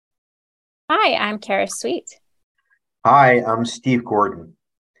Hi, I'm Kara Sweet. Hi, I'm Steve Gordon,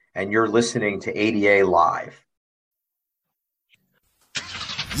 and you're listening to ADA Live.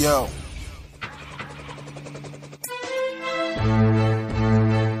 Yo. All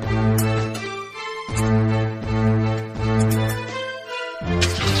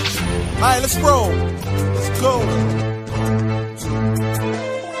right, let's roll. Let's go.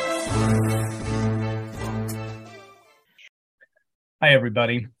 Hi,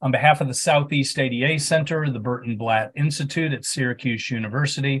 everybody. On behalf of the Southeast ADA Center, the Burton Blatt Institute at Syracuse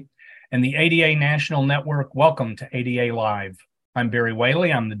University, and the ADA National Network, welcome to ADA Live. I'm Barry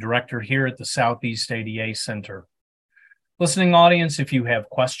Whaley. I'm the director here at the Southeast ADA Center. Listening audience, if you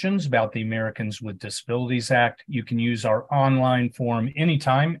have questions about the Americans with Disabilities Act, you can use our online form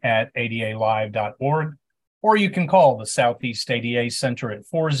anytime at adalive.org, or you can call the Southeast ADA Center at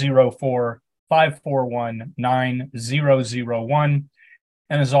 404-541-9001.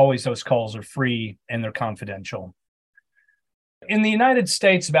 And as always, those calls are free and they're confidential. In the United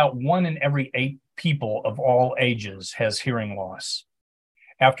States, about 1 in every 8 people of all ages has hearing loss.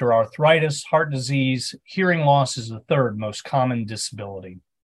 After arthritis, heart disease, hearing loss is the third most common disability.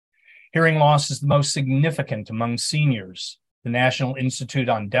 Hearing loss is the most significant among seniors. The National Institute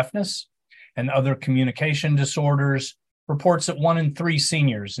on Deafness and Other Communication Disorders reports that 1 in 3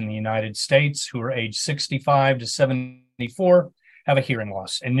 seniors in the United States who are age 65 to 74 have a hearing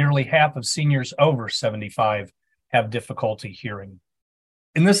loss, and nearly half of seniors over 75 have difficulty hearing.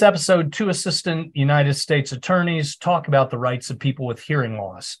 In this episode, 2 assistant United States attorneys talk about the rights of people with hearing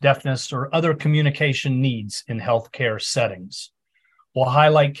loss, deafness, or other communication needs in healthcare settings. We'll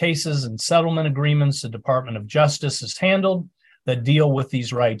highlight cases and settlement agreements the Department of Justice has handled that deal with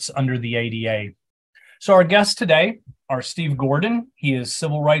these rights under the ADA. So our guests today are Steve Gordon. He is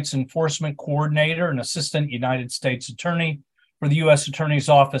Civil Rights Enforcement Coordinator and Assistant United States Attorney for the U.S. Attorney's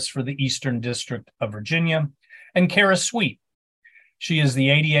Office for the Eastern District of Virginia, and Kara Sweet. She is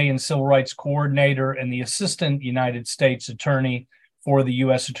the ADA and Civil Rights Coordinator and the Assistant United States Attorney for the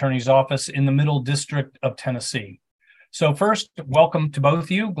U.S. Attorney's Office in the Middle District of Tennessee. So first, welcome to both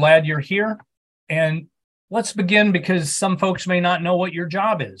of you. Glad you're here. And let's begin because some folks may not know what your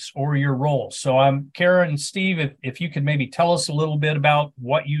job is or your role. So Kara and Steve, if you could maybe tell us a little bit about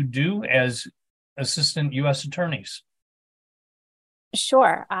what you do as Assistant U.S. Attorneys.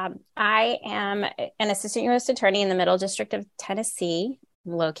 Sure. I am an assistant U.S. attorney in the Middle District of Tennessee,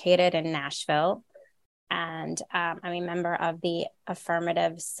 located in Nashville. And I'm a member of the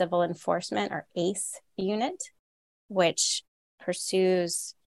Affirmative Civil Enforcement, or ACE unit, which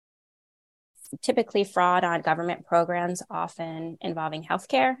pursues typically fraud on government programs, often involving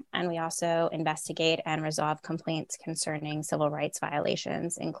healthcare. And we also investigate and resolve complaints concerning civil rights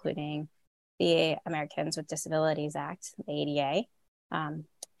violations, including the Americans with Disabilities Act, the ADA. And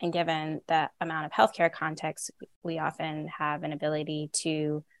given the amount of healthcare context, we often have an ability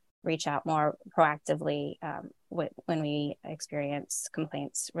to reach out more proactively when we experience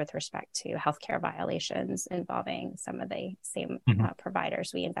complaints with respect to healthcare violations involving some of the same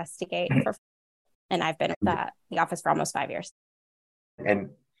providers we investigate. And I've been at the office for almost 5 years. And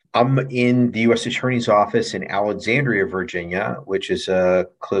I'm in the U.S. Attorney's Office in Alexandria, Virginia, which is a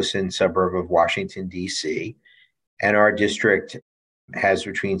close-in suburb of Washington, D.C. And our district has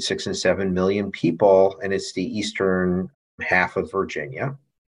between 6 and 7 million people, and it's the eastern half of Virginia.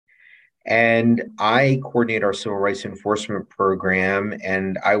 And I coordinate our civil rights enforcement program,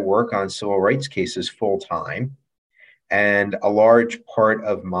 and I work on civil rights cases full time. And a large part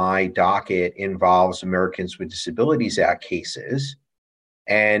of my docket involves Americans with Disabilities Act cases.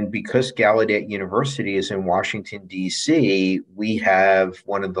 And because Gallaudet University is in Washington, D.C., we have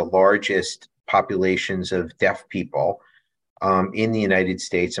one of the largest populations of deaf people in the United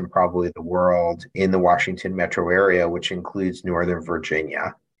States and probably the world in the Washington metro area, which includes Northern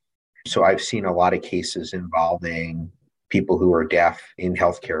Virginia. So I've seen a lot of cases involving people who are deaf in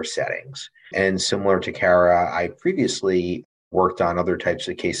healthcare settings. And similar to Kara, I previously worked on other types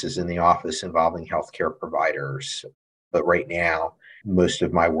of cases in the office involving healthcare providers. But right now, most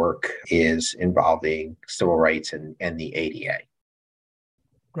of my work is involving civil rights and the ADA.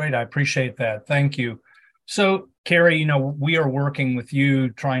 Great. I appreciate that. Thank you. So, Carrie, we are working with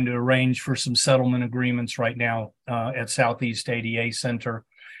you trying to arrange for some settlement agreements right now at Southeast ADA Center.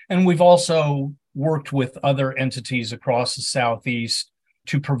 And we've also worked with other entities across the Southeast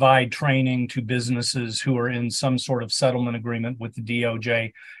to provide training to businesses who are in some sort of settlement agreement with the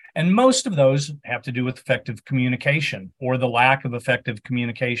DOJ. And most of those have to do with effective communication or the lack of effective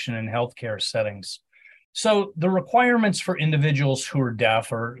communication in healthcare settings. So the requirements for individuals who are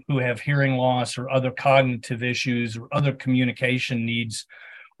deaf or who have hearing loss or other cognitive issues or other communication needs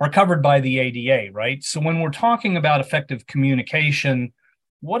are covered by the ADA, right? So when we're talking about effective communication,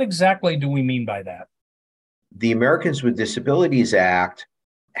 what exactly do we mean by that? The Americans with Disabilities Act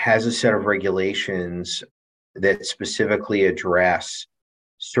has a set of regulations that specifically address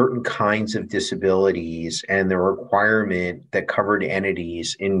certain kinds of disabilities and the requirement that covered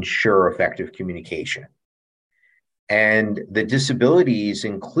entities ensure effective communication. And the disabilities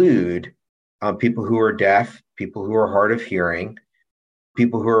include people who are deaf, people who are hard of hearing,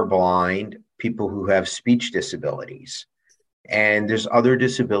 people who are blind, people who have speech disabilities. And there's other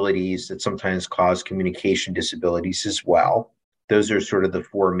disabilities that sometimes cause communication disabilities as well. Those are sort of the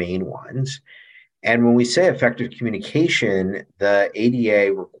four main ones. And when we say effective communication, the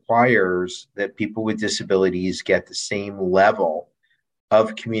ADA requires that people with disabilities get the same level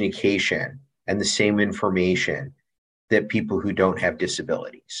of communication and the same information that people who don't have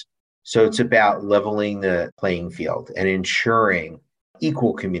disabilities. So it's about leveling the playing field and ensuring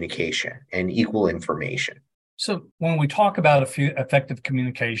equal communication and equal information. So when we talk about effective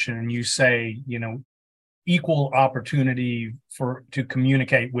communication and you say, equal opportunity to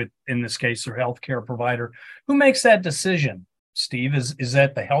communicate with, in this case, their healthcare provider, who makes that decision, Steve? Is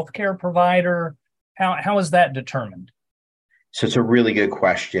that the healthcare provider? How is that determined? So it's a really good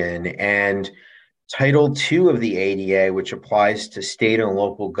question. And Title II of the ADA, which applies to state and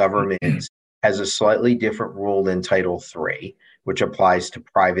local governments, has a slightly different rule than Title III, which applies to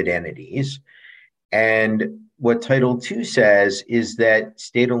private entities. And what Title II says is that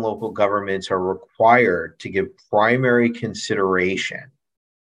state and local governments are required to give primary consideration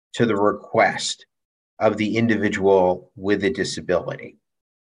to the request of the individual with a disability.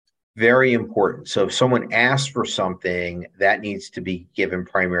 Very important. So if someone asks for something, that needs to be given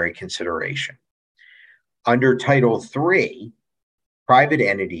primary consideration. Under Title III, private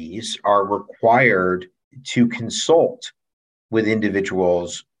entities are required to consult with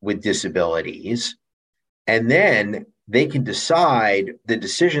individuals with disabilities, and then they can decide the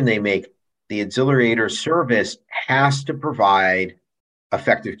decision they make. The auxiliary aid or service has to provide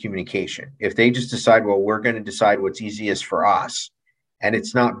effective communication. If they just decide, well, we're going to decide what's easiest for us, and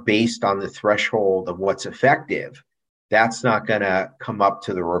it's not based on the threshold of what's effective, that's not going to come up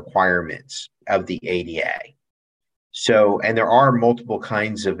to the requirements of the ADA. So, and there are multiple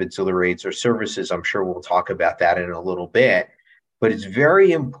kinds of auxiliary aids or services. I'm sure we'll talk about that in a little bit, but it's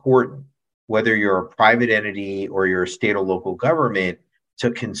very important, whether you're a private entity or you're a state or local government,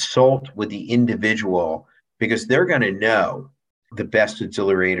 to consult with the individual, because they're going to know the best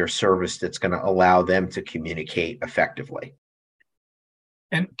auxiliary aid or service that's going to allow them to communicate effectively.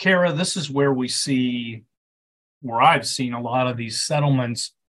 And Kara, this is where I've seen a lot of these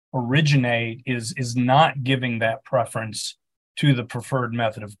settlements originate is not giving that preference to the preferred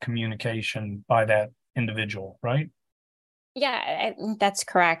method of communication by that individual, right? Yeah, that's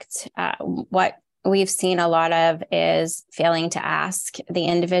correct. What we've seen a lot of is failing to ask the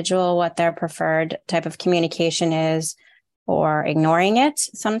individual what their preferred type of communication is, or ignoring it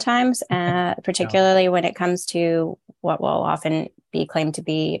sometimes, particularly when it comes to what will often be claimed to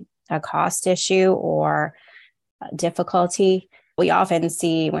be a cost issue or difficulty. We often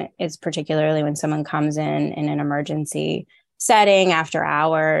see is particularly when someone comes in an emergency setting after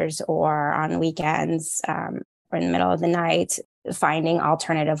hours or on weekends, or in the middle of the night, finding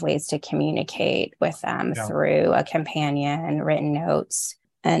alternative ways to communicate with them through a companion, written notes,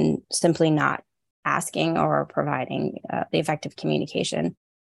 and simply not asking or providing the effective communication.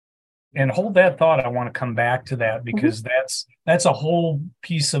 And hold that thought. I want to come back to that because that's a whole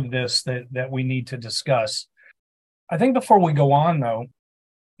piece of this that we need to discuss. I think before we go on, though,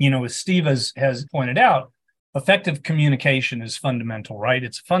 as Steve has pointed out, effective communication is fundamental, right?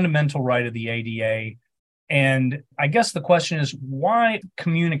 It's a fundamental right of the ADA. And I guess the question is, why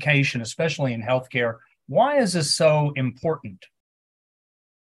communication, especially in healthcare, why is this so important?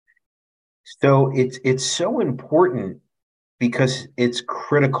 So it's so important because it's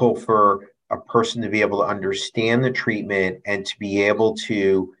critical for a person to be able to understand the treatment and to be able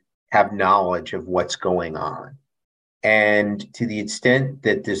to have knowledge of what's going on. And to the extent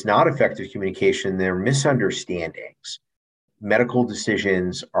that there's not effective communication, there are misunderstandings. Medical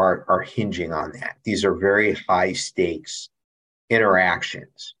decisions are hinging on that. These are very high stakes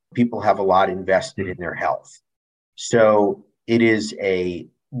interactions. People have a lot invested in their health. So it is a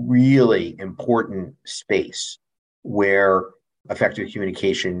really important space where effective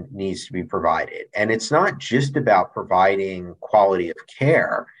communication needs to be provided. And it's not just about providing quality of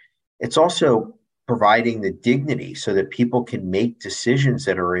care. It's also providing the dignity so that people can make decisions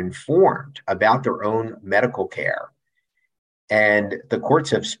that are informed about their own medical care. And the courts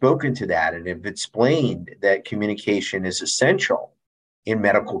have spoken to that and have explained that communication is essential in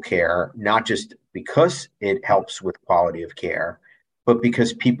medical care, not just because it helps with quality of care, but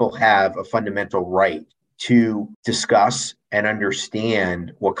because people have a fundamental right to discuss and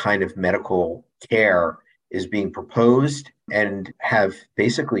understand what kind of medical care is being proposed and have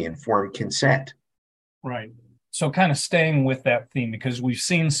basically informed consent. Right. So, kind of staying with that theme, because we've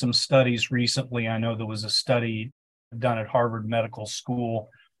seen some studies recently. I know there was a study done at Harvard Medical School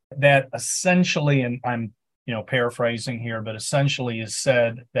that essentially, and I'm paraphrasing here, but essentially has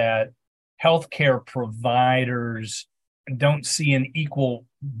said that healthcare providers don't see an equal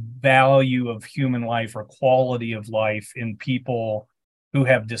value of human life or quality of life in people who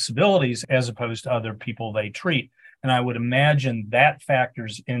have disabilities as opposed to other people they treat. And I would imagine that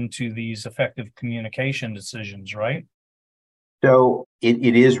factors into these effective communication decisions, right? So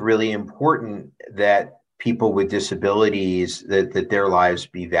it is really important that people with disabilities, that their lives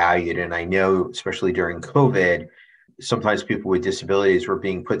be valued. And I know, especially during COVID, sometimes people with disabilities were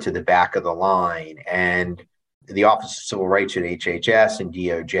being put to the back of the line. And the Office of Civil Rights at HHS and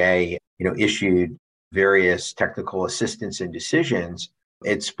DOJ, issued various technical assistance and decisions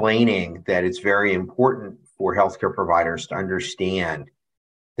explaining that it's very important for healthcare providers to understand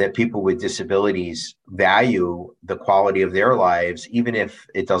that people with disabilities value the quality of their lives, even if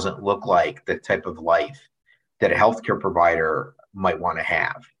it doesn't look like the type of life that a healthcare provider might want to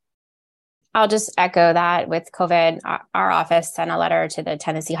have. I'll just echo that with COVID. Our office sent a letter to the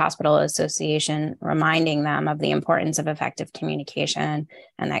Tennessee Hospital Association reminding them of the importance of effective communication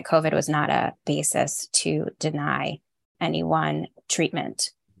and that COVID was not a basis to deny anyone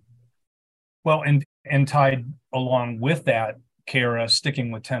treatment. Well, and tied along with that, Kara,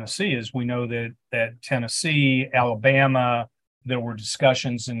 sticking with Tennessee, is we know that Tennessee, Alabama, there were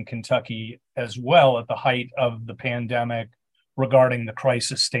discussions in Kentucky as well at the height of the pandemic regarding the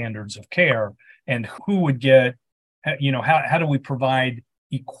crisis standards of care and who would get, how do we provide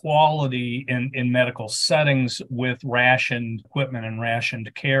equality in medical settings with rationed equipment and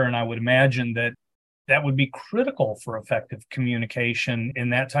rationed care? And I would imagine that would be critical for effective communication in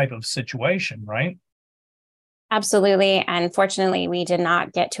that type of situation, right? Absolutely. And fortunately, we did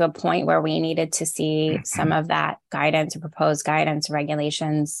not get to a point where we needed to see some of that guidance or proposed guidance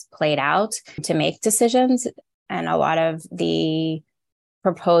regulations played out to make decisions. And a lot of the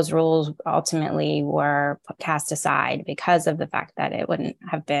proposed rules ultimately were cast aside because of the fact that it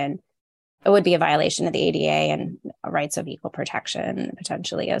would be a violation of the ADA and rights of equal protection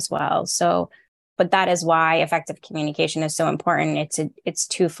potentially as well. So, but that is why effective communication is so important. It's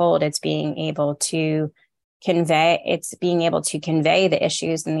twofold. It's being able to convey the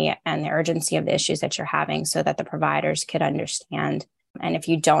issues and the urgency of the issues that you're having so that the providers could understand. And if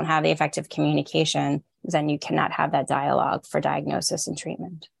you don't have the effective communication, then you cannot have that dialogue for diagnosis and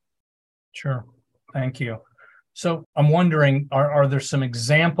treatment. Sure. Thank you. So I'm wondering, are there some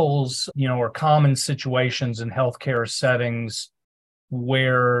examples, or common situations in healthcare settings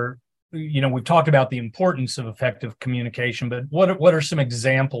where, we've talked about the importance of effective communication, but what are some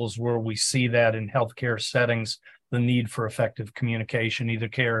examples where we see that in healthcare settings, the need for effective communication, either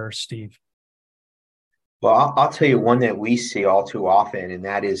Kara or Steve? Well, I'll tell you one that we see all too often, and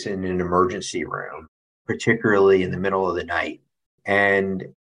that is in an emergency room, particularly in the middle of the night. And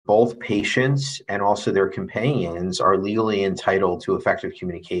both patients and also their companions are legally entitled to effective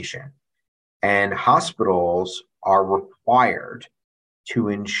communication. And hospitals are required to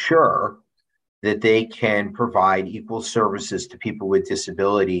ensure that they can provide equal services to people with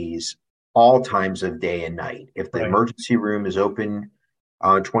disabilities all times of day and night. If the emergency room is open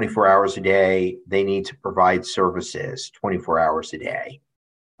 24 hours a day, they need to provide services 24 hours a day.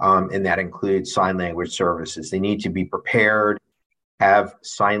 And that includes sign language services. They need to be prepared, have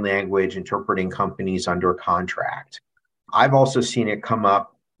sign language interpreting companies under contract. I've also seen it come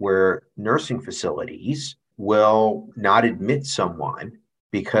up where nursing facilities will not admit someone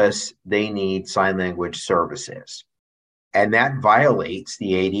because they need sign language services. And that violates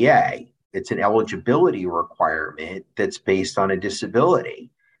the ADA. It's an eligibility requirement that's based on a disability.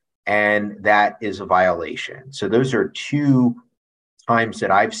 And that is a violation. So those are two times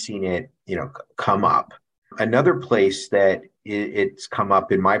that I've seen it, come up. Another place that it's come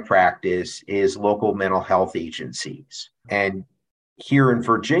up in my practice is local mental health agencies. And here in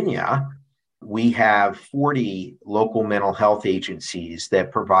Virginia, we have 40 local mental health agencies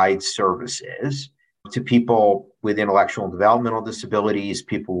that provide services to people with intellectual and developmental disabilities,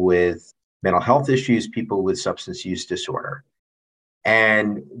 people with mental health issues, people with substance use disorder.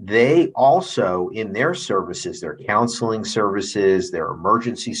 And they also, in their services, their counseling services, their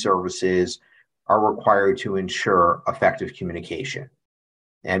emergency services, are required to ensure effective communication.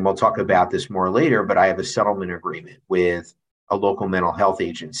 And we'll talk about this more later, but I have a settlement agreement with a local mental health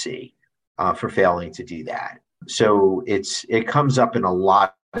agency for failing to do that. So it comes up in a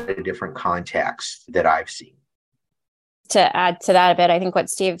lot of different contexts that I've seen. To add to that a bit, I think what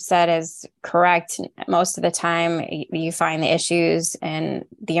Steve said is correct. Most of the time, you find the issues in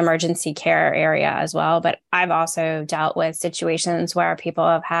the emergency care area as well. But I've also dealt with situations where people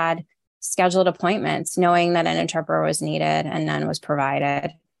have had scheduled appointments knowing that an interpreter was needed and none was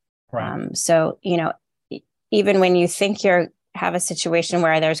provided. Right. So, even when you think you have a situation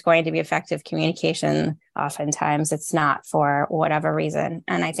where there's going to be effective communication, oftentimes it's not for whatever reason.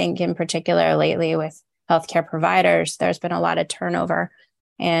 And I think in particular lately with healthcare providers, there's been a lot of turnover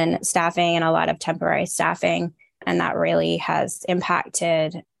in staffing and a lot of temporary staffing. And that really has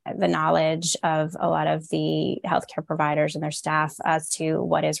impacted the knowledge of a lot of the healthcare providers and their staff as to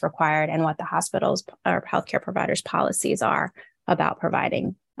what is required and what the hospitals or healthcare providers' policies are about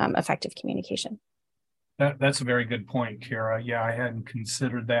providing effective communication. That's a very good point, Kara. Yeah, I hadn't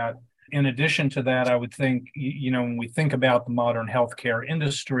considered that. In addition to that, I would think, when we think about the modern healthcare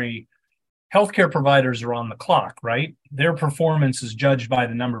industry, healthcare providers are on the clock, right? Their performance is judged by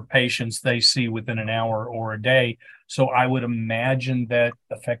the number of patients they see within an hour or a day. So I would imagine that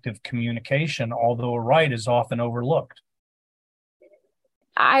effective communication, although right, is often overlooked.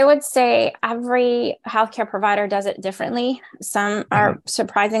 I would say every healthcare provider does it differently. Some are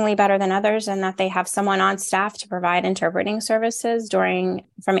surprisingly better than others in that they have someone on staff to provide interpreting services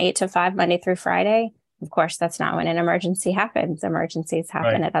from 8 to 5, Monday through Friday. Of course, that's not when an emergency happens. Emergencies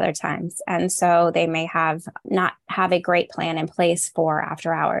happen at other times. And so they may not have a great plan in place for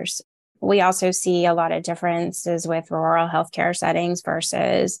after hours. We also see a lot of differences with rural healthcare settings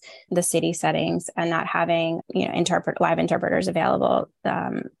versus the city settings and not having, live interpreters available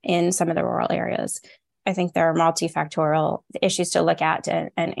in some of the rural areas. I think there are multifactorial issues to look at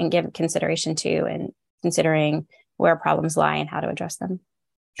and give consideration to, and considering where problems lie and how to address them.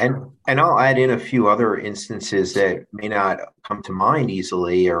 And I'll add in a few other instances that may not come to mind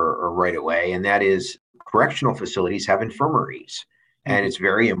easily or right away, and that is correctional facilities have infirmaries. And it's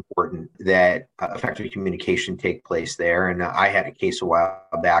very important that effective communication take place there. And I had a case a while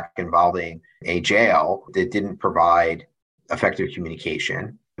back involving a jail that didn't provide effective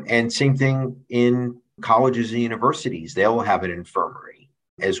communication. And same thing in colleges and universities, they'll have an infirmary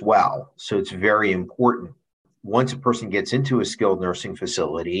as well. So it's very important. Once a person gets into a skilled nursing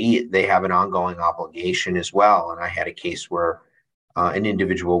facility, they have an ongoing obligation as well. And I had a case where an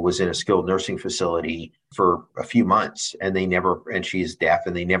individual was in a skilled nursing facility for a few months and she's deaf,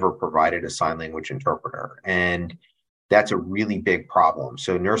 and they never provided a sign language interpreter. And that's a really big problem.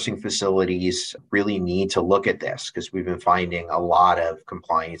 So nursing facilities really need to look at this because we've been finding a lot of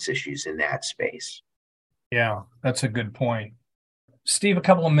compliance issues in that space. Yeah, that's a good point. Steve, a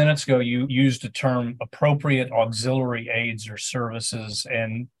couple of minutes ago, you used the term appropriate auxiliary aids or services,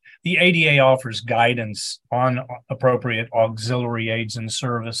 and the ADA offers guidance on appropriate auxiliary aids and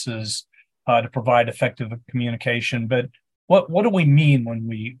services to provide effective communication. But what do we mean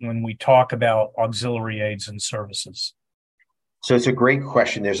when we talk about auxiliary aids and services? So it's a great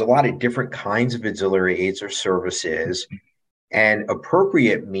question. There's a lot of different kinds of auxiliary aids or services, and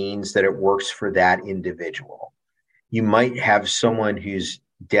appropriate means that it works for that individual. You might have someone who's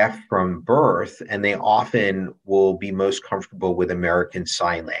deaf from birth, and they often will be most comfortable with American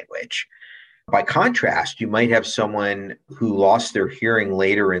Sign Language. By contrast, you might have someone who lost their hearing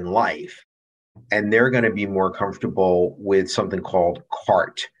later in life, and they're going to be more comfortable with something called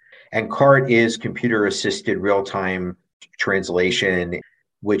CART. And CART is computer-assisted real-time translation,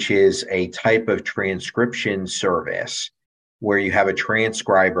 which is a type of transcription service where you have a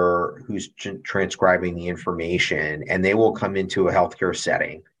transcriber who's transcribing the information, and they will come into a healthcare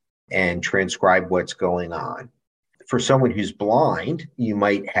setting and transcribe what's going on. For someone who's blind, you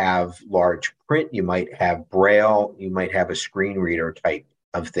might have large print, you might have Braille, you might have a screen reader type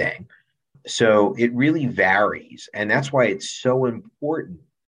of thing. So it really varies. And that's why it's so important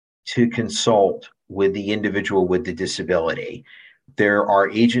to consult with the individual with the disability. There are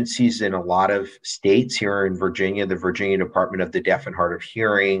agencies in a lot of states. Here in Virginia, the Virginia Department of the Deaf and Hard of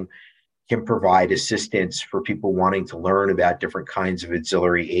Hearing can provide assistance for people wanting to learn about different kinds of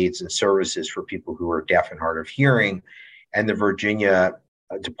auxiliary aids and services for people who are deaf and hard of hearing. And the Virginia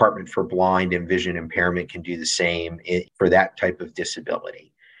Department for Blind and Vision Impairment can do the same for that type of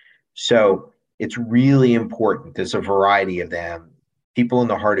disability. So it's really important. There's a variety of them. People in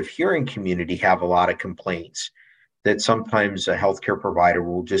the hard of hearing community have a lot of complaints that sometimes a healthcare provider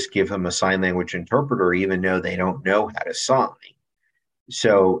will just give them a sign language interpreter, even though they don't know how to sign.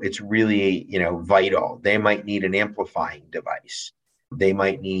 So it's really, vital. They might need an amplifying device. They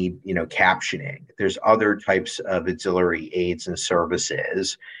might need, captioning. There's other types of auxiliary aids and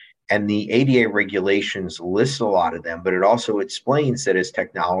services. And the ADA regulations list a lot of them, but it also explains that as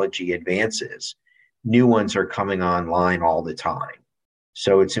technology advances, new ones are coming online all the time.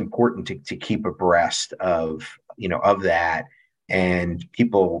 So it's important to keep abreast of that. And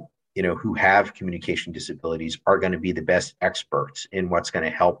people, who have communication disabilities are going to be the best experts in what's going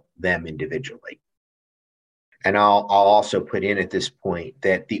to help them individually. And I'll also put in at this point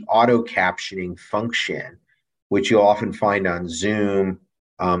that the auto captioning function, which you'll often find on Zoom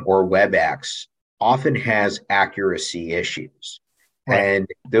or WebEx, often has accuracy issues. Right. And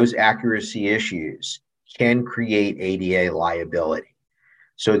those accuracy issues can create ADA liability.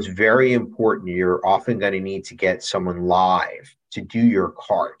 So it's very important. You're often going to need to get someone live to do your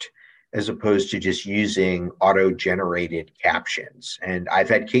CART, as opposed to just using auto-generated captions. And I've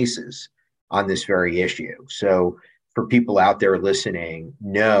had cases on this very issue. So for people out there listening,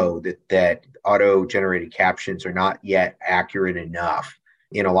 know that auto-generated captions are not yet accurate enough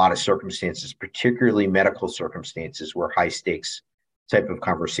in a lot of circumstances, particularly medical circumstances where high stakes type of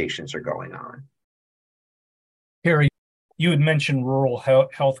conversations are going on. Perry, you had mentioned rural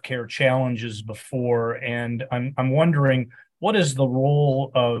healthcare challenges before, and I'm wondering, what is the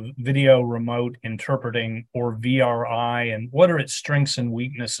role of video remote interpreting, or VRI, and what are its strengths and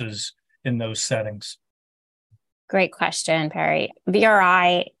weaknesses in those settings? Great question, Perry.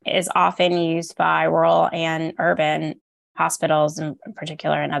 VRI is often used by rural and urban hospitals in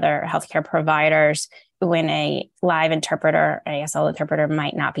particular and other healthcare providers when a live interpreter, ASL interpreter,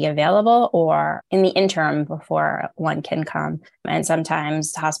 might not be available, or in the interim before one can come. And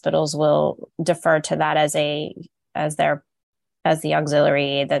sometimes hospitals will defer to that as the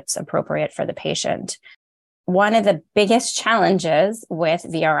auxiliary that's appropriate for the patient. One of the biggest challenges with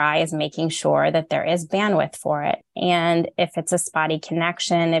VRI is making sure that there is bandwidth for it. And if it's a spotty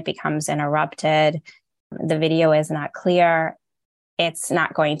connection, it becomes interrupted, the video is not clear, it's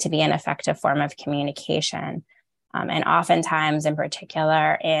not going to be an effective form of communication. And oftentimes, in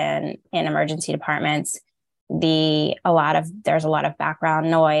particular in emergency departments, there's a lot of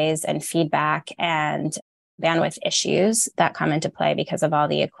background noise and feedback and bandwidth issues that come into play because of all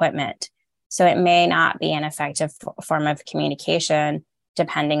the equipment. So it may not be an effective form of communication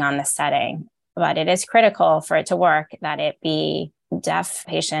depending on the setting, but it is critical for it to work that it be deaf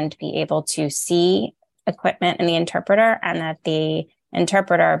patient be able to see equipment in the interpreter, and that the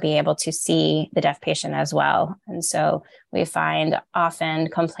interpreter be able to see the deaf patient as well. And so we find often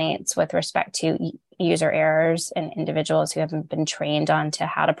complaints with respect to user errors and individuals who haven't been trained on to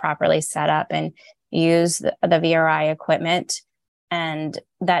how to properly set up and use the VRI equipment, and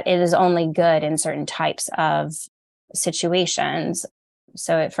that it is only good in certain types of situations.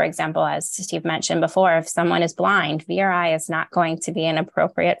 So, for example, as Steve mentioned before, if someone is blind, VRI is not going to be an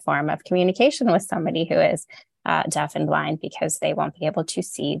appropriate form of communication with somebody who is deaf and blind, because they won't be able to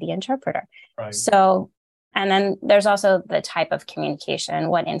see the interpreter. Right. So, and then there's also the type of communication,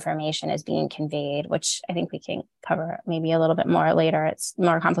 what information is being conveyed, which I think we can cover maybe a little bit more later. It's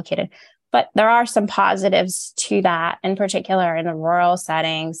more complicated. But there are some positives to that. In particular, in the rural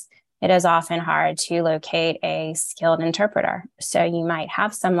settings, it is often hard to locate a skilled interpreter. So you might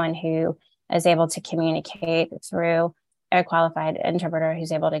have someone who is able to communicate through a qualified interpreter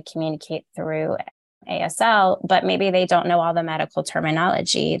who's able to communicate through ASL, but maybe they don't know all the medical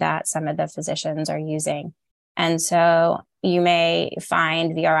terminology that some of the physicians are using. And so you may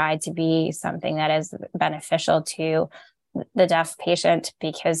find VRI to be something that is beneficial to the deaf patient,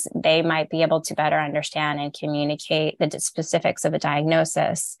 because they might be able to better understand and communicate the specifics of a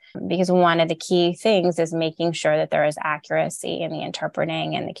diagnosis. Because one of the key things is making sure that there is accuracy in the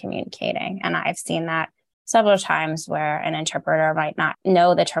interpreting and the communicating. And I've seen that several times where an interpreter might not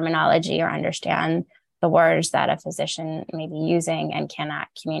know the terminology or understand the words that a physician may be using and cannot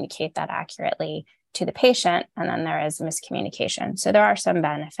communicate that accurately to the patient. And then there is miscommunication. So there are some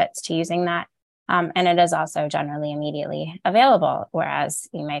benefits to using that. And it is also generally immediately available, whereas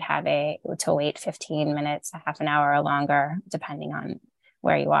you might have to wait 15 minutes, a half an hour or longer, depending on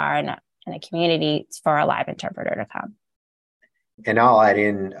where you are in a community, for a live interpreter to come. And I'll add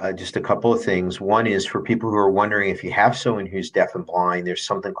in just a couple of things. One is for people who are wondering, if you have someone who's deaf and blind, there's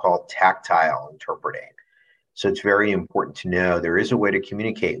something called tactile interpreting. So it's very important to know there is a way to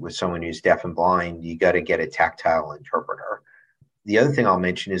communicate with someone who's deaf and blind. You got to get a tactile interpreter. The other thing I'll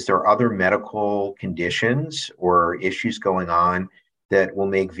mention is there are other medical conditions or issues going on that will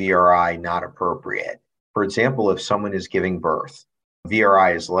make VRI not appropriate. For example, if someone is giving birth,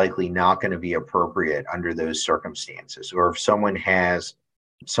 VRI is likely not going to be appropriate under those circumstances. Or if someone has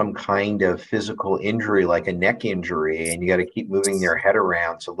some kind of physical injury like a neck injury, and you got to keep moving their head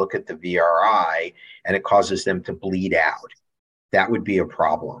around to look at the VRI, and it causes them to bleed out. That would be a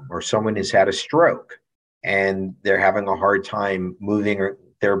problem. Or someone has had a stroke and they're having a hard time moving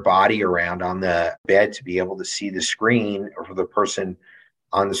their body around on the bed to be able to see the screen, or for the person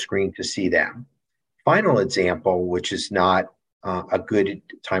on the screen to see them. Final example, which is not a good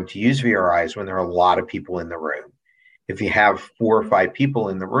time to use VRI, is when there are a lot of people in the room. If you have 4 or 5 people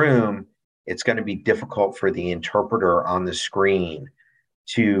in the room, it's going to be difficult for the interpreter on the screen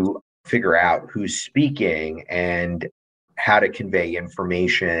to figure out who's speaking and how to convey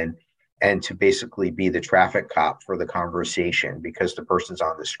information, and to basically be the traffic cop for the conversation, because the person's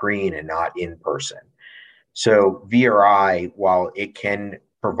on the screen and not in person. So VRI, while it can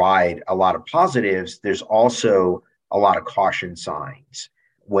provide a lot of positives, there's also a lot of caution signs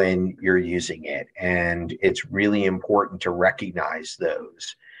when you're using it. And it's really important to recognize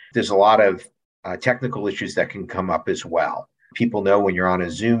those. There's a lot of technical issues that can come up as well. People know when you're on a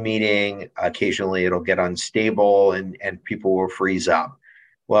Zoom meeting, occasionally it'll get unstable and people will freeze up.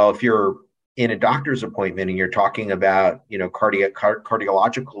 Well, if you're in a doctor's appointment and you're talking about,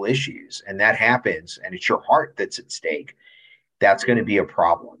 cardiological issues, and that happens, and it's your heart that's at stake, that's going to be a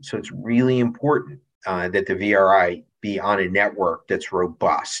problem. So it's really important that the VRI be on a network that's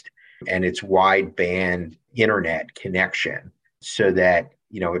robust and it's wideband internet connection, so that,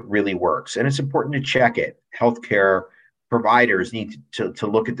 it really works. And it's important to check it. Healthcare providers need to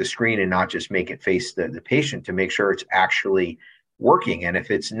look at the screen and not just make it face the patient, to make sure it's actually working. And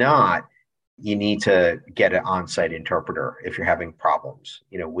if it's not, you need to get an on-site interpreter if you're having problems,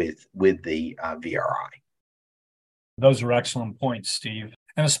 with the VRI. Those are excellent points, Steve.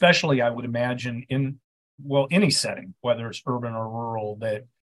 And especially, I would imagine, in any setting, whether it's urban or rural, that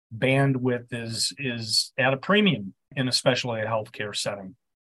bandwidth is at a premium, in especially a healthcare setting.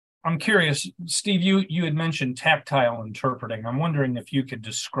 I'm curious, Steve, you had mentioned tactile interpreting. I'm wondering if you could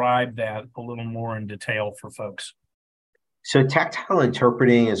describe that a little more in detail for folks. So tactile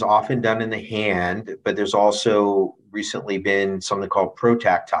interpreting is often done in the hand, but there's also recently been something called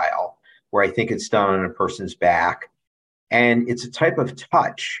protactile, where I think it's done on a person's back. And it's a type of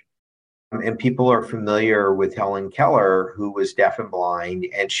touch. And people are familiar with Helen Keller, who was deaf and blind,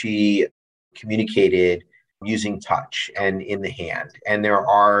 and she communicated using touch and in the hand. And there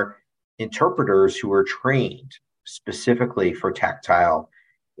are interpreters who are trained specifically for tactile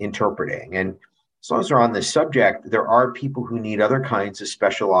interpreting. And as long as they're on this subject, there are people who need other kinds of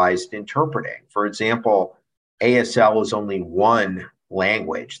specialized interpreting. For example, ASL is only one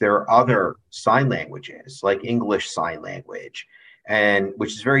language. There are other sign languages, like English Sign Language, and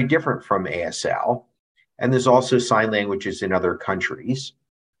which is very different from ASL. And there's also sign languages in other countries.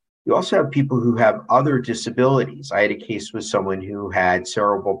 You also have people who have other disabilities. I had a case with someone who had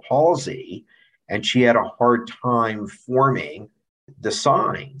cerebral palsy, and she had a hard time forming the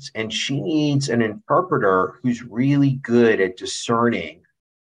signs, and she needs an interpreter who's really good at discerning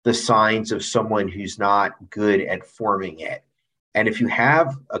the signs of someone who's not good at forming it. And if you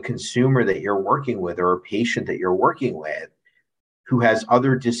have a consumer that you're working with, or a patient that you're working with who has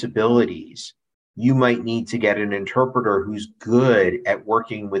other disabilities, you might need to get an interpreter who's good at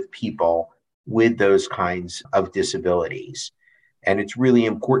working with people with those kinds of disabilities. And it's really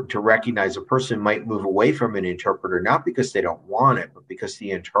important to recognize a person might move away from an interpreter, not because they don't want it, but because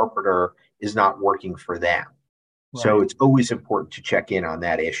the interpreter is not working for them. Right. So it's always important to check in on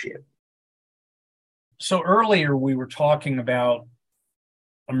that issue. So earlier we were talking about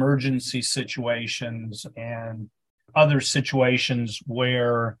emergency situations and other situations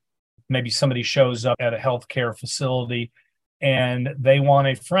where maybe somebody shows up at a healthcare facility and they want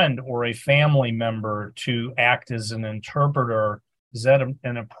a friend or a family member to act as an interpreter. Is that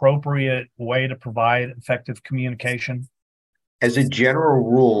an appropriate way to provide effective communication? As a general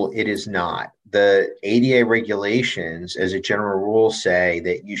rule, it is not. The ADA regulations, as a general rule, say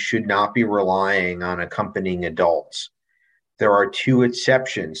that you should not be relying on accompanying adults. There are 2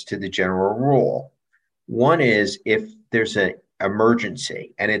 exceptions to the general rule. One is if there's an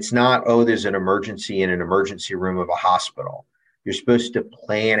emergency, and it's not, there's an emergency in an emergency room of a hospital. You're supposed to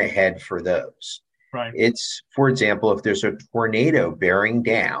plan ahead for those. Right. It's, for example, if there's a tornado bearing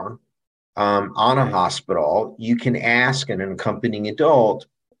down on a hospital, you can ask an accompanying adult,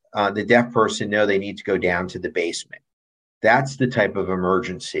 the deaf person, know they need to go down to the basement. That's the type of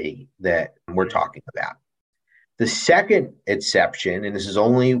emergency that we're talking about. The second exception, and this is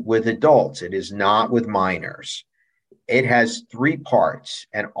only with adults, it is not with minors. It has 3 parts,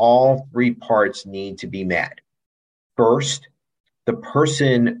 and all 3 parts need to be met. First, the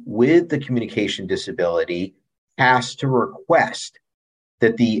person with the communication disability has to request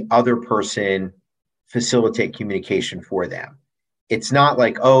that the other person facilitate communication for them. It's not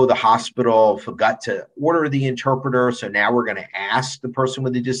like, oh, the hospital forgot to order the interpreter, so now we're going to ask the person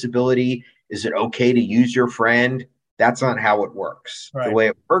with the disability, is it okay to use your friend? That's not how it works. Right. The way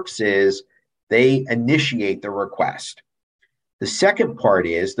it works is they initiate the request. The second part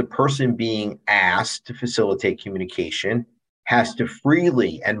is the person being asked to facilitate communication has to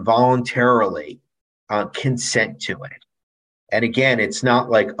freely and voluntarily consent to it. And again, it's not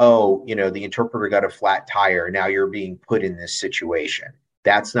like, oh, the interpreter got a flat tire, now you're being put in this situation.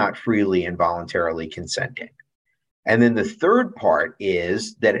 That's not freely and voluntarily consenting. And then the third part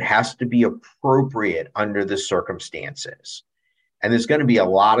is that it has to be appropriate under the circumstances. And there's going to be a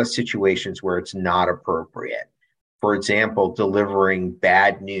lot of situations where it's not appropriate. For example, delivering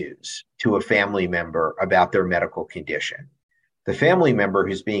bad news to a family member about their medical condition. The family member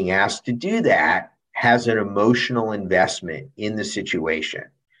who's being asked to do that has an emotional investment in the situation.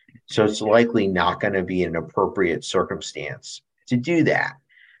 So it's likely not going to be an appropriate circumstance to do that.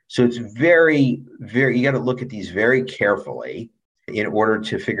 So it's very, you got to look at these very carefully in order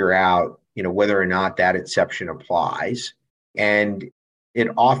to figure out, whether or not that exception applies. And it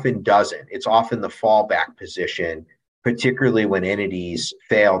often doesn't. It's often the fallback position, particularly when entities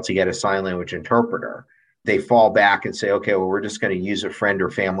fail to get a sign language interpreter. They fall back and say, okay, well, we're just going to use a friend or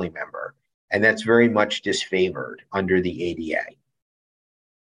family member. And that's very much disfavored under the ADA.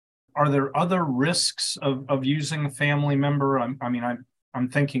 Are there other risks of using a family member? I'm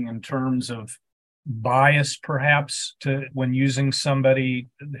thinking in terms of bias, perhaps, when using somebody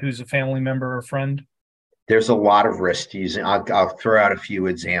who's a family member or friend. There's a lot of risk to using. I'll throw out a few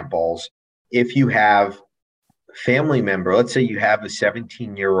examples. If you have a family member, let's say you have a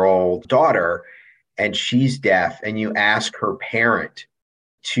 17-year-old daughter and she's deaf, and you ask her parent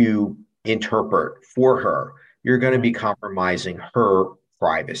to interpret for her, you're going to be compromising her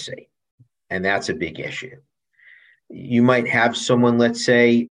privacy. And that's a big issue. You might have someone, let's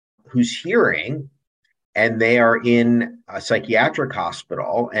say, who's hearing, and they are in a psychiatric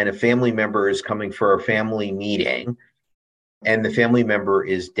hospital, and a family member is coming for a family meeting, and the family member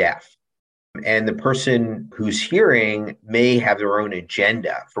is deaf. And the person who's hearing may have their own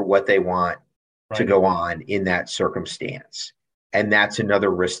agenda for what they want to go on in that circumstance. And that's another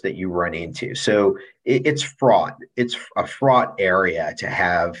risk that you run into. So it's fraught. It's a fraught area to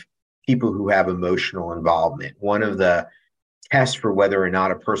have people who have emotional involvement. One of the tests for whether or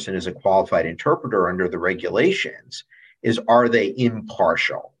not a person is a qualified interpreter under the regulations is, are they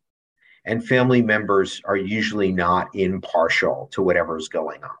impartial? And family members are usually not impartial to whatever's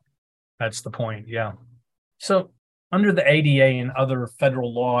going on. That's the point, yeah. So under the ADA and other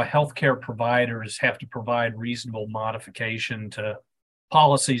federal law, healthcare providers have to provide reasonable modification to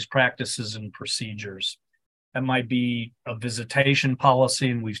policies, practices, and procedures. That might be a visitation policy,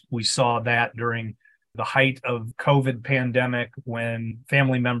 and we saw that during the height of COVID pandemic when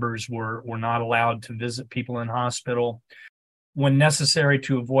family members were not allowed to visit people in hospital, when necessary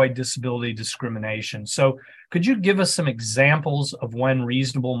to avoid disability discrimination. So could you give us some examples of when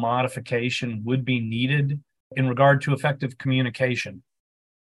reasonable modification would be needed in regard to effective communication?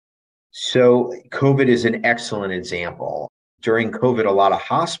 So COVID is an excellent example. During COVID, a lot of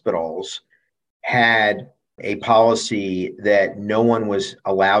hospitals had a policy that no one was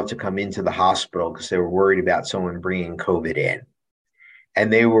allowed to come into the hospital because they were worried about someone bringing COVID in.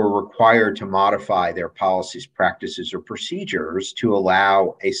 And they were required to modify their policies, practices, or procedures to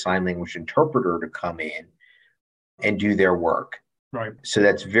allow a sign language interpreter to come in and do their work. Right. So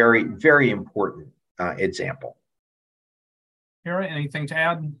that's very, very important example. Kara, anything to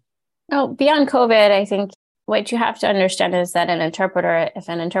add? Oh, beyond COVID, I think what you have to understand is that if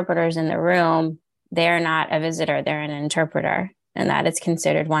an interpreter is in the room, they're not a visitor, they're an interpreter, and that is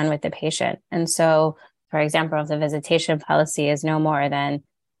considered one with the patient. And so, for example, if the visitation policy is no more than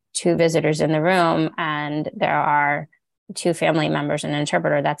 2 visitors in the room and there are 2 family members and an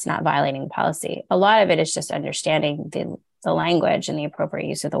interpreter, that's not violating policy. A lot of it is just understanding the language and the appropriate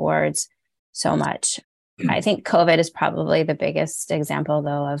use of the words so much. I think COVID is probably the biggest example,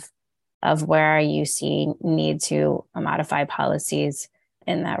 though, of where you see need to modify policies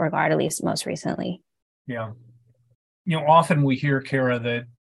in that regard, at least most recently. Yeah. Often we hear, Kara, that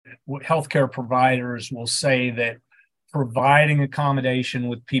healthcare providers will say that providing accommodation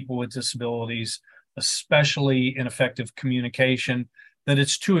with people with disabilities, especially in effective communication, that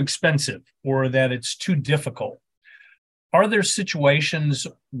it's too expensive or that it's too difficult. Are there situations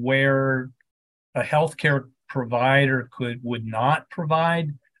where a healthcare provider would not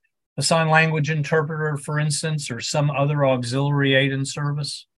provide a sign language interpreter, for instance, or some other auxiliary aid and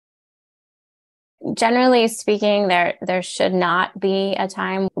service? Generally speaking, there should not be a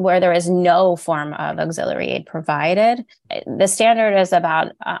time where there is no form of auxiliary aid provided. The standard is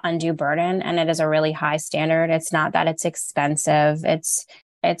about undue burden, and it is a really high standard. It's not that it's expensive. It's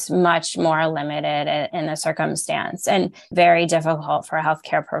much more limited in the circumstance, and very difficult for a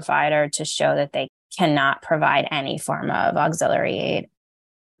healthcare provider to show that they cannot provide any form of auxiliary aid.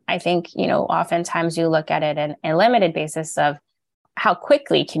 I think, oftentimes you look at it in a limited basis of how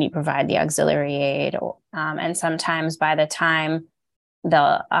quickly can you provide the auxiliary aid? And sometimes by the time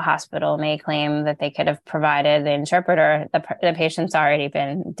a hospital may claim that they could have provided the interpreter, the patient's already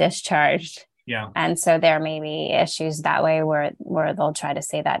been discharged. Yeah. And so there may be issues that way where they'll try to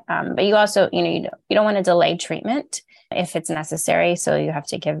say that. But you also, you don't want to delay treatment if it's necessary. So you have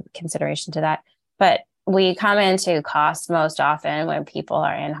to give consideration to that. But we come into cost most often when people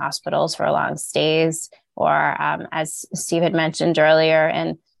are in hospitals for long stays, or as Steve had mentioned earlier,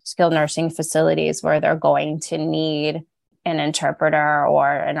 in skilled nursing facilities where they're going to need an interpreter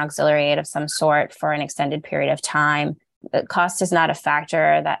or an auxiliary aid of some sort for an extended period of time. The cost is not a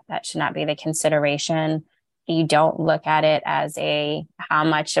factor. That should not be the consideration. You don't look at it as how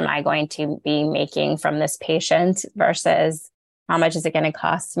much am I going to be making from this patient versus how much is it going to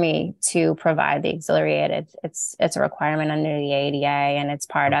cost me to provide the auxiliary aid. It's a requirement under the ADA, and it's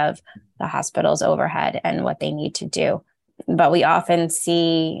part of the hospital's overhead and what they need to do. But we often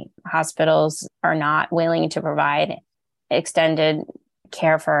see hospitals are not willing to provide extended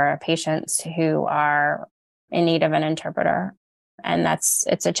care for patients who are in need of an interpreter. And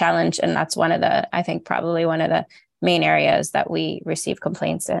it's a challenge. And that's probably one of the main areas that we receive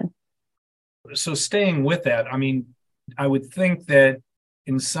complaints in. So staying with that, I would think that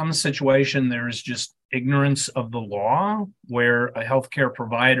in some situation, there is just ignorance of the law where a healthcare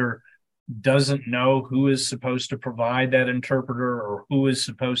provider doesn't know who is supposed to provide that interpreter or who is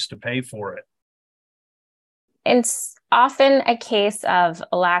supposed to pay for it. It's often a case of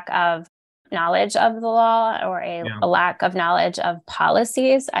a lack of knowledge of the law or a lack of knowledge of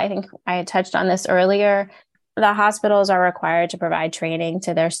policies. I think I had touched on this earlier. The hospitals are required to provide training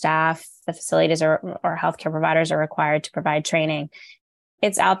to their staff. The facilities or healthcare providers are required to provide training.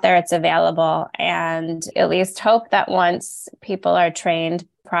 It's out there, it's available, and at least hope that once people are trained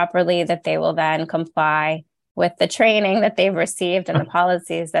properly, that they will then comply with the training that they've received and the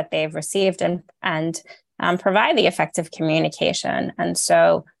policies that they've received and provide the effective communication. And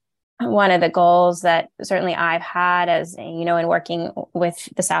so one of the goals that certainly I've had in working with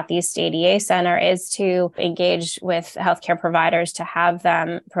the Southeast ADA Center is to engage with healthcare providers to have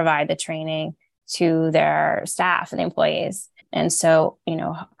them provide the training to their staff and the employees. And so,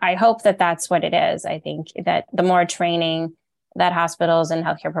 I hope that that's what it is. I think that the more training that hospitals and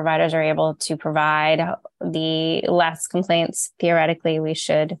healthcare providers are able to provide, the less complaints theoretically we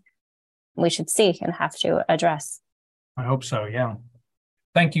should see and have to address. I hope so, yeah.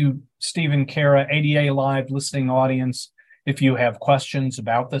 Thank you, Steve and Kara. ADA Live listening audience, if you have questions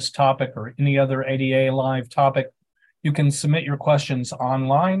about this topic or any other ADA Live topic, you can submit your questions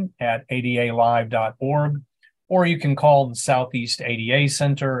online at adalive.org, or you can call the Southeast ADA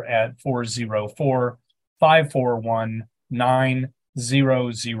Center at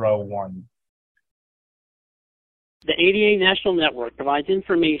 404-541-9001. The ADA National Network provides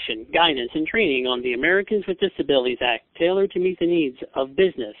information, guidance, and training on the Americans with Disabilities Act tailored to meet the needs of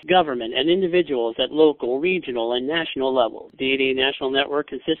business, government, and individuals at local, regional, and national levels. The ADA National Network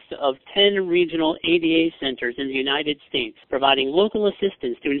consists of 10 regional ADA centers in the United States, providing local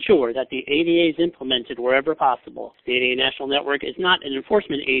assistance to ensure that the ADA is implemented wherever possible. The ADA National Network is not an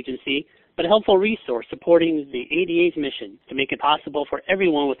enforcement agency, but a helpful resource supporting the ADA's mission to make it possible for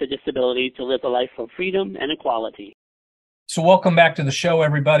everyone with a disability to live a life of freedom and equality. So welcome back to the show,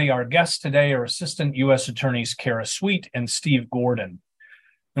 everybody. Our guests today are Assistant U.S. Attorneys Kara Sweet and Steve Gordon.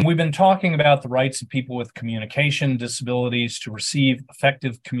 And we've been talking about the rights of people with communication disabilities to receive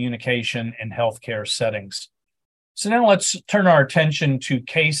effective communication in healthcare settings. So now let's turn our attention to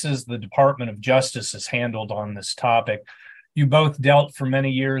cases the Department of Justice has handled on this topic. You both dealt for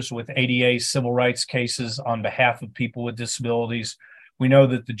many years with ADA civil rights cases on behalf of people with disabilities. We know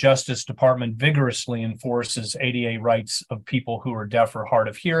that the Justice Department vigorously enforces ADA rights of people who are deaf or hard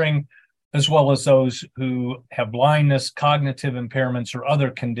of hearing, as well as those who have blindness, cognitive impairments, or other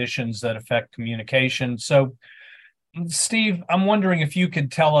conditions that affect communication. So, Steve, I'm wondering if you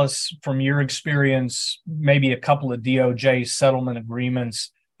could tell us from your experience, maybe a couple of DOJ settlement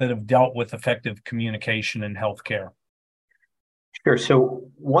agreements that have dealt with effective communication in healthcare. Sure. So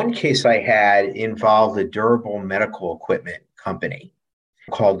one case I had involved a durable medical equipment company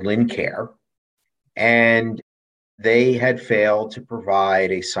called Lincare. And they had failed to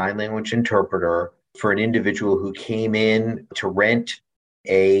provide a sign language interpreter for an individual who came in to rent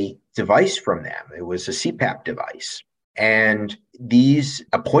a device from them. It was a CPAP device. And these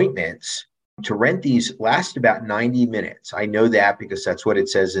appointments to rent these last about 90 minutes. I know that because that's what it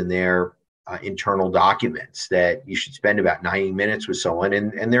says in their internal documents, that you should spend about 90 minutes with someone.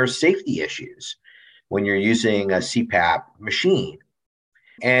 And there are safety issues when you're using a CPAP machine.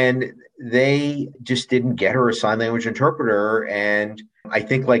 And they just didn't get her a sign language interpreter. And I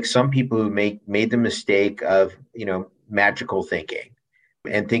think, like some people who made the mistake of, magical thinking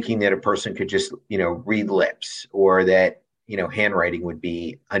and thinking that a person could just, read lips, or that, handwriting would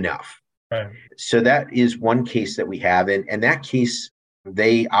be enough. Right. So that is one case that we have. And that case,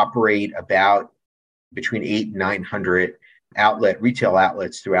 they operate about between 800 and 900 retail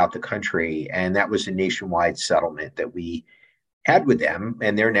outlets throughout the country. And that was a nationwide settlement that we had with them.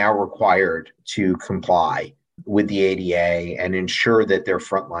 And they're now required to comply with the ADA and ensure that their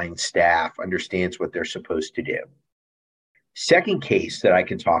frontline staff understands what they're supposed to do. Second case that I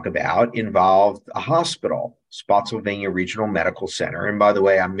can talk about involved a hospital, Spotsylvania Regional Medical Center. And by the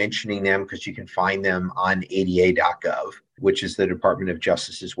way, I'm mentioning them because you can find them on ada.gov, which is the Department of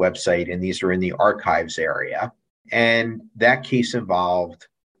Justice's website. And these are in the archives area. And that case involved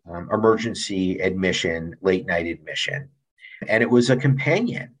emergency admission, late night admission. And it was a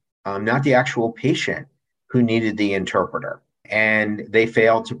companion, not the actual patient, who needed the interpreter. And they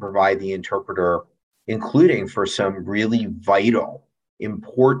failed to provide the interpreter, including for some really vital,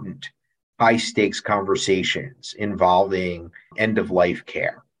 important, high-stakes conversations involving end-of-life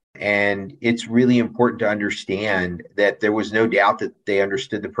care. And it's really important to understand that there was no doubt that they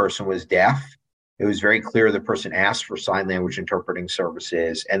understood the person was deaf. It was very clear the person asked for sign language interpreting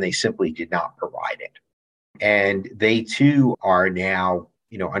services, and they simply did not provide it. And they too are now,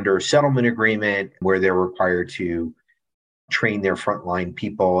 under a settlement agreement where they're required to train their frontline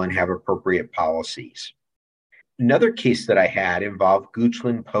people and have appropriate policies. Another case that I had involved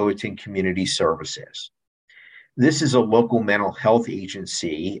Goochland Powhatan Community Services. This is a local mental health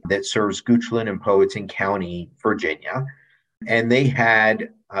agency that serves Goochland and Powhatan County, Virginia. And they had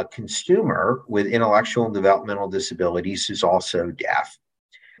a consumer with intellectual and developmental disabilities who's also deaf.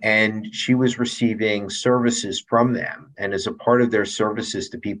 And she was receiving services from them. And as a part of their services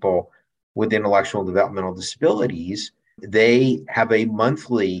to people with intellectual and developmental disabilities, they have a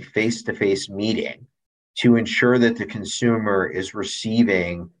monthly face-to-face meeting to ensure that the consumer is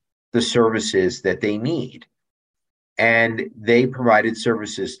receiving the services that they need. And they provided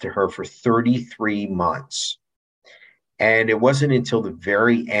services to her for 33 months. And it wasn't until the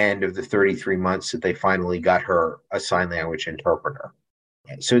very end of the 33 months that they finally got her a sign language interpreter.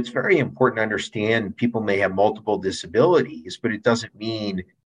 So it's very important to understand people may have multiple disabilities, but it doesn't mean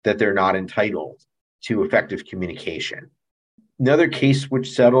that they're not entitled to effective communication. Another case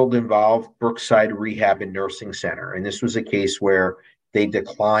which settled involved Brookside Rehab and Nursing Center. And this was a case where they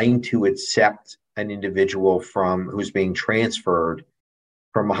declined to accept an individual who's being transferred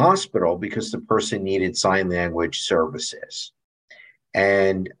from a hospital because the person needed sign language services.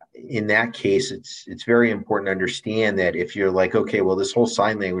 And in that case, it's very important to understand that if you're like, okay, well, this whole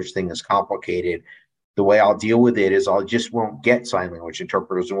sign language thing is complicated, the way I'll deal with it is I just won't get sign language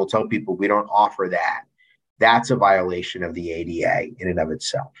interpreters, and we'll tell people we don't offer that. That's a violation of the ADA in and of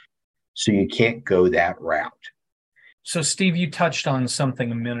itself. So you can't go that route. So, Steve, you touched on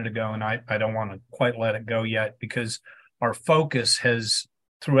something a minute ago, and I don't want to quite let it go yet, because our focus has,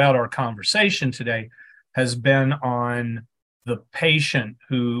 throughout our conversation today, has been on the patient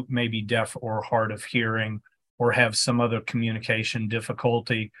who may be deaf or hard of hearing or have some other communication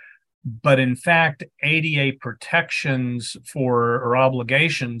difficulty. But in fact, ADA protections or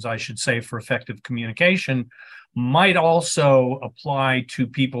obligations, I should say, for effective communication might also apply to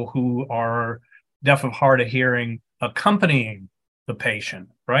people who are deaf or hard of hearing accompanying the patient,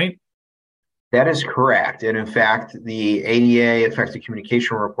 right? That is correct. And in fact, the ADA effective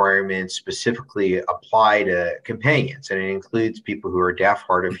communication requirements specifically apply to companions, and it includes people who are deaf,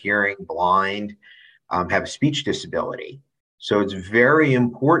 hard of hearing, blind, have a speech disability. So it's very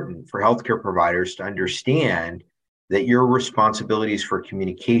important for healthcare providers to understand that your responsibilities for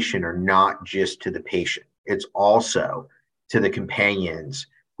communication are not just to the patient. It's also to the companions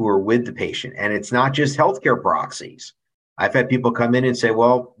who are with the patient. And it's not just healthcare proxies. I've had people come in and say,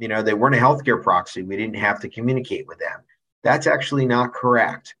 well, they weren't a healthcare proxy. We didn't have to communicate with them. That's actually not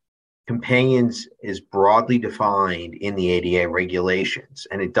correct. Companions is broadly defined in the ADA regulations,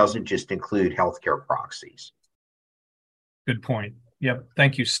 and it doesn't just include healthcare proxies. Good point. Yep.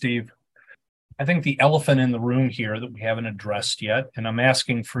 Thank you, Steve. I think the elephant in the room here that we haven't addressed yet, and I'm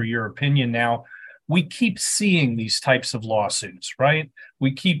asking for your opinion now, we keep seeing these types of lawsuits, right?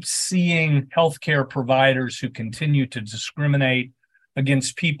 We keep seeing healthcare providers who continue to discriminate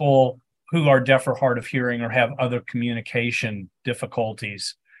against people who are deaf or hard of hearing or have other communication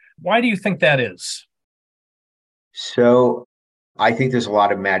difficulties. Why do you think that is? So I think there's a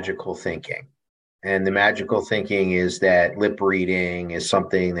lot of magical thinking. And the magical thinking is that lip reading is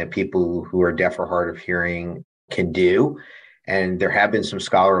something that people who are deaf or hard of hearing can do. And there have been some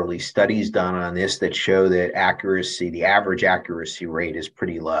scholarly studies done on this that show that the average accuracy rate is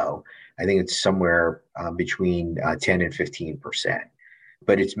pretty low. I think it's somewhere between 10 and 15%.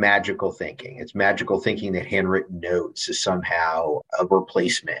 But it's magical thinking. It's magical thinking that handwritten notes is somehow a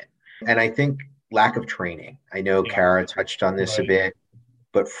replacement. And I think lack of training. I know Kara touched on this a bit,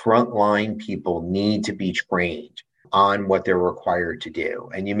 but frontline people need to be trained on what they're required to do.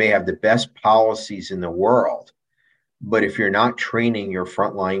 And you may have the best policies in the world, but if you're not training your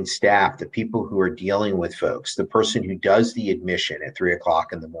frontline staff, the people who are dealing with folks, the person who does the admission at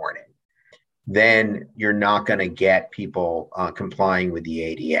 3:00 in the morning, then you're not going to get people complying with the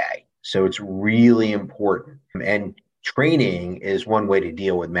ADA. So it's really important. And training is one way to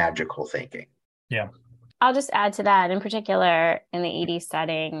deal with magical thinking. Yeah. I'll just add to that. In particular, in the ED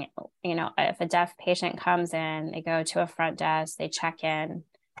setting, if a deaf patient comes in, they go to a front desk, they check in,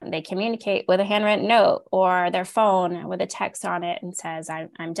 they communicate with a handwritten note or their phone with a text on it and says,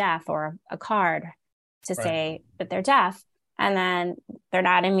 I'm deaf, or a card to say that they're deaf. And then they're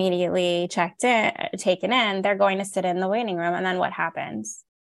not immediately taken in, they're going to sit in the waiting room. And then what happens?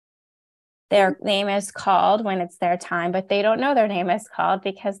 Their name is called when it's their time, but they don't know their name is called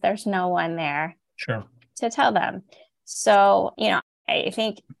because there's no one there to tell them. So, I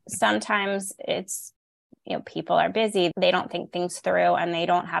think sometimes it's, people are busy, they don't think things through, and they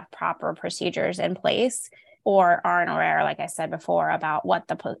don't have proper procedures in place, or aren't aware, like I said before, about what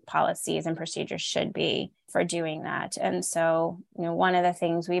the policies and procedures should be for doing that. And so, one of the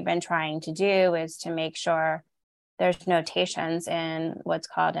things we've been trying to do is to make sure there's notations in what's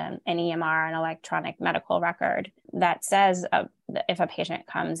called an EMR, an electronic medical record, that says if a patient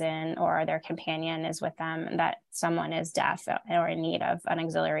comes in or their companion is with them, that someone is deaf or in need of an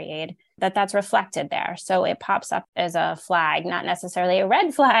auxiliary aid, that's reflected there. So it pops up as a flag, not necessarily a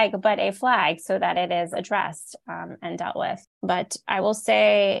red flag, but a flag, so that it is addressed and dealt with. But I will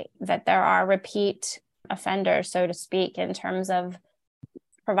say that there are repeat offenders, so to speak, in terms of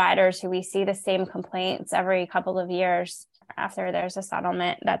providers who we see the same complaints every couple of years after there's a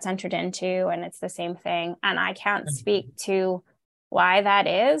settlement that's entered into, and it's the same thing. And I can't speak to why that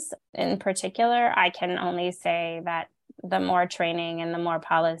is in particular. I can only say that the more training and the more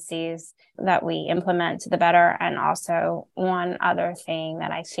policies that we implement, the better. And also, one other thing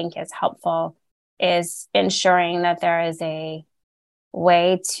that I think is helpful is ensuring that there is a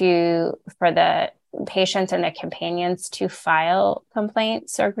way for the patients and their companions to file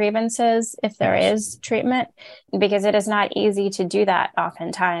complaints or grievances if there is treatment, because it is not easy to do that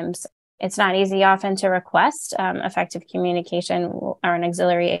oftentimes. It's not easy often to request effective communication or an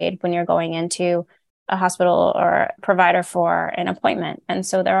auxiliary aid when you're going into a hospital or provider for an appointment. And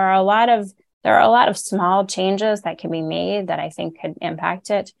so there are a lot of small changes that can be made that I think could impact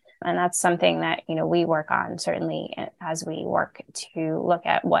it. And that's something that, we work on, certainly, as we work to look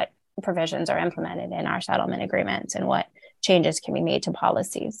at what provisions are implemented in our settlement agreements and what changes can be made to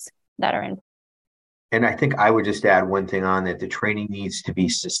policies that are in. And I think I would just add one thing on that: the training needs to be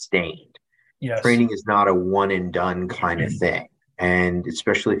sustained. Yes. Training is not a one and done kind of thing. And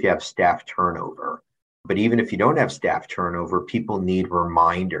especially if you have staff turnover. But even if you don't have staff turnover, people need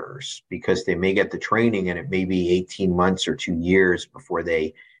reminders, because they may get the training and it may be 18 months or 2 years before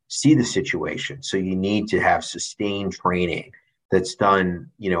they see the situation. So you need to have sustained training that's done,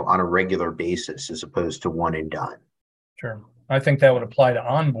 on a regular basis, as opposed to one and done. Sure. I think that would apply to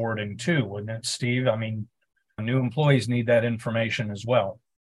onboarding too, wouldn't it, Steve? I mean, new employees need that information as well.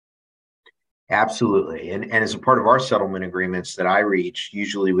 Absolutely. And as a part of our settlement agreements that I reach,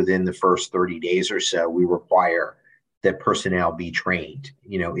 usually within the first 30 days or so, we require that personnel be trained,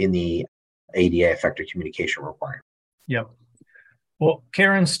 in the ADA effective communication requirement. Yep. Well,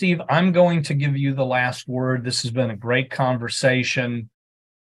 Karen, Steve, I'm going to give you the last word. This has been a great conversation.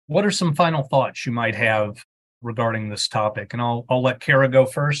 What are some final thoughts you might have regarding this topic? And I'll let Kara go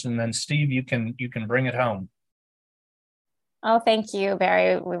first, and then Steve, you can bring it home. Oh, thank you,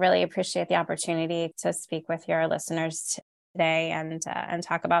 Barry. We really appreciate the opportunity to speak with your listeners today and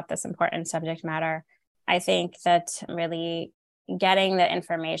talk about this important subject matter. I think that really getting the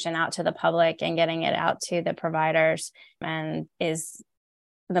information out to the public and getting it out to the providers is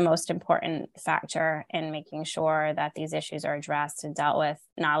the most important factor in making sure that these issues are addressed and dealt with.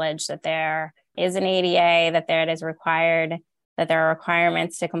 Knowledge that there is an ADA, that there it is required, that there are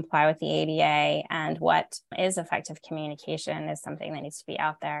requirements to comply with the ADA, and what is effective communication is something that needs to be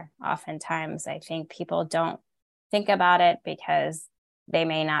out there. Oftentimes, I think people don't think about it because they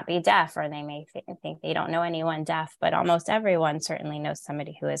may not be deaf, or they may think they don't know anyone deaf, but almost everyone certainly knows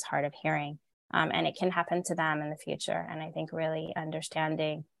somebody who is hard of hearing. And it can happen to them in the future. And I think really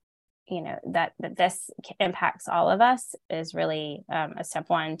understanding, that this impacts all of us is really a step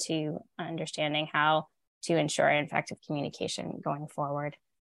one to understanding how to ensure effective communication going forward.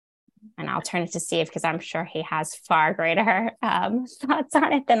 And I'll turn it to Steve, because I'm sure he has far greater thoughts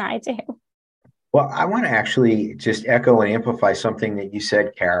on it than I do. Well, I want to actually just echo and amplify something that you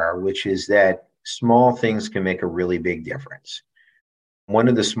said, Kara, which is that small things can make a really big difference. One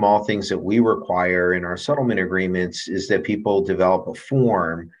of the small things that we require in our settlement agreements is that people develop a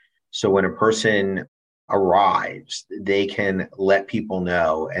form. So when a person arrives, they can let people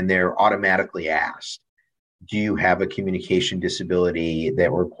know, and they're automatically asked, do you have a communication disability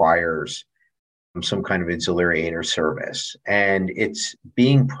that requires some kind of auxiliary aid or service? And it's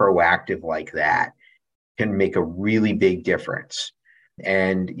being proactive like that can make a really big difference.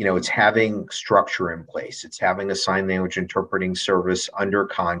 And, it's having structure in place. It's having a sign language interpreting service under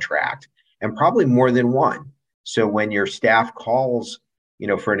contract, and probably more than one. So when your staff calls,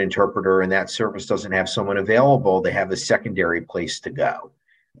 for an interpreter and that service doesn't have someone available, they have a secondary place to go.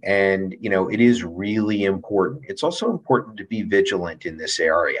 And, it is really important. It's also important to be vigilant in this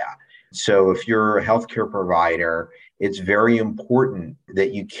area. So if you're a healthcare provider, it's very important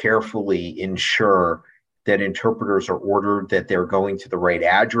that you carefully ensure that interpreters are ordered, that they're going to the right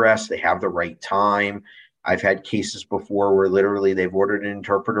address, they have the right time. I've had cases before where literally they've ordered an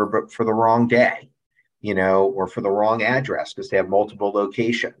interpreter, but for the wrong day, or for the wrong address because they have multiple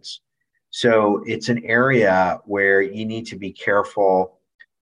locations. So it's an area where you need to be careful,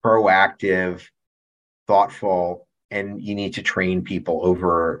 proactive, thoughtful, and you need to train people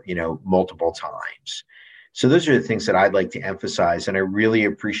over, multiple times. So those are the things that I'd like to emphasize. And I really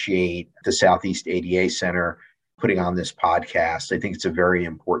appreciate the Southeast ADA Center putting on this podcast. I think it's a very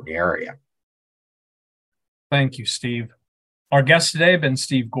important area. Thank you, Steve. Our guests today have been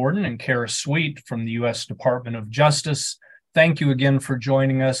Steve Gordon and Kara Sweet from the U.S. Department of Justice. Thank you again for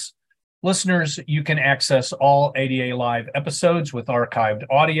joining us. Listeners, you can access all ADA Live episodes with archived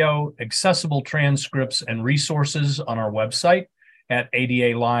audio, accessible transcripts, and resources on our website at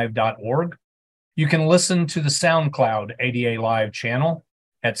adalive.org. You can listen to the SoundCloud ADA Live channel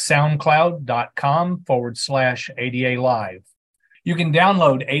at soundcloud.com/ADA Live. You can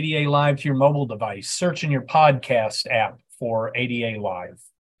download ADA Live to your mobile device. Search in your podcast app for ADA Live.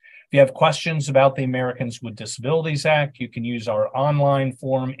 If you have questions about the Americans with Disabilities Act, you can use our online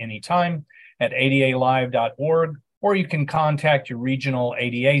form anytime at adalive.org, or you can contact your regional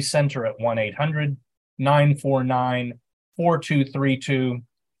ADA center at 1-800-949-4232,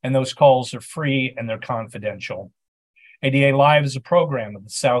 and those calls are free and they're confidential. ADA Live is a program of the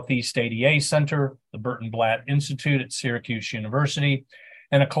Southeast ADA Center, the Burton Blatt Institute at Syracuse University,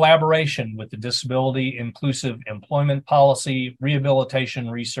 and a collaboration with the Disability Inclusive Employment Policy Rehabilitation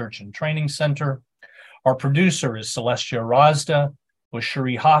Research and Training Center. Our producer is Celestia Razda, with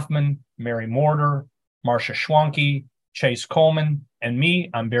Cherie Hoffman, Mary Mortar, Marcia Schwanke, Chase Coleman, and me,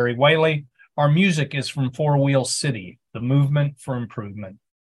 I'm Barry Whaley. Our music is from Four Wheel City, the movement for improvement.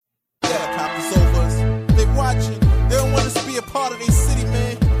 Helicopters over us. They watching. They don't want us to be a part of their city,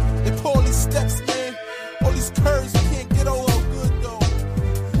 man. They pull these steps.